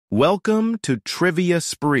Welcome to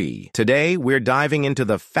TriviaSpree. Today, we're diving into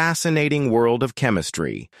the fascinating world of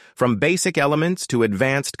chemistry. From basic elements to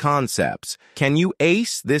advanced concepts. Can you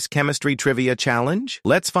ace this chemistry trivia challenge?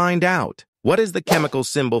 Let's find out. What is the chemical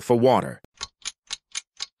symbol for water?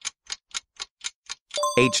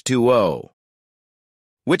 H2O.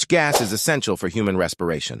 Which gas is essential for human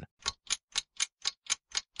respiration?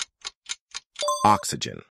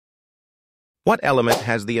 Oxygen. What element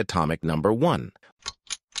has the atomic number 1?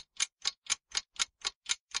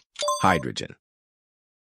 Hydrogen.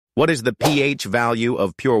 What is the pH value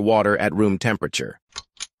of pure water at room temperature?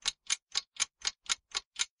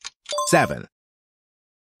 7.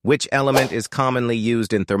 Which element is commonly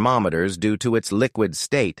used in thermometers due to its liquid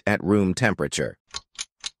state at room temperature?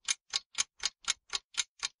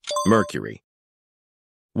 Mercury.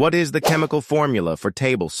 What is the chemical formula for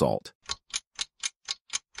table salt?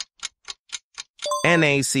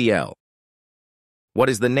 NaCl. What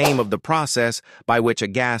is the name of the process by which a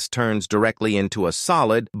gas turns directly into a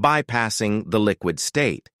solid, bypassing the liquid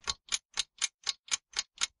state?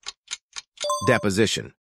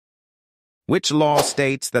 Deposition. Which law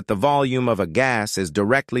states that the volume of a gas is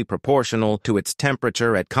directly proportional to its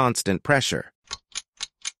temperature at constant pressure?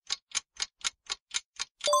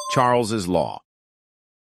 Charles's law.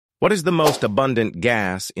 What is the most abundant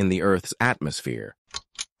gas in the Earth's atmosphere?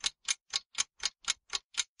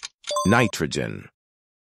 Nitrogen.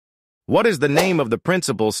 What is the name of the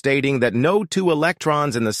principle stating that no two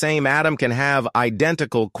electrons in the same atom can have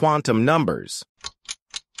identical quantum numbers?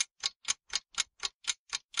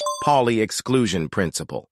 Pauli exclusion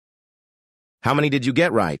principle. How many did you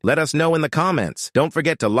get right? Let us know in the comments. Don't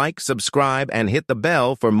forget to like, subscribe, and hit the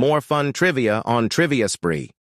bell for more fun trivia on TriviaSpree.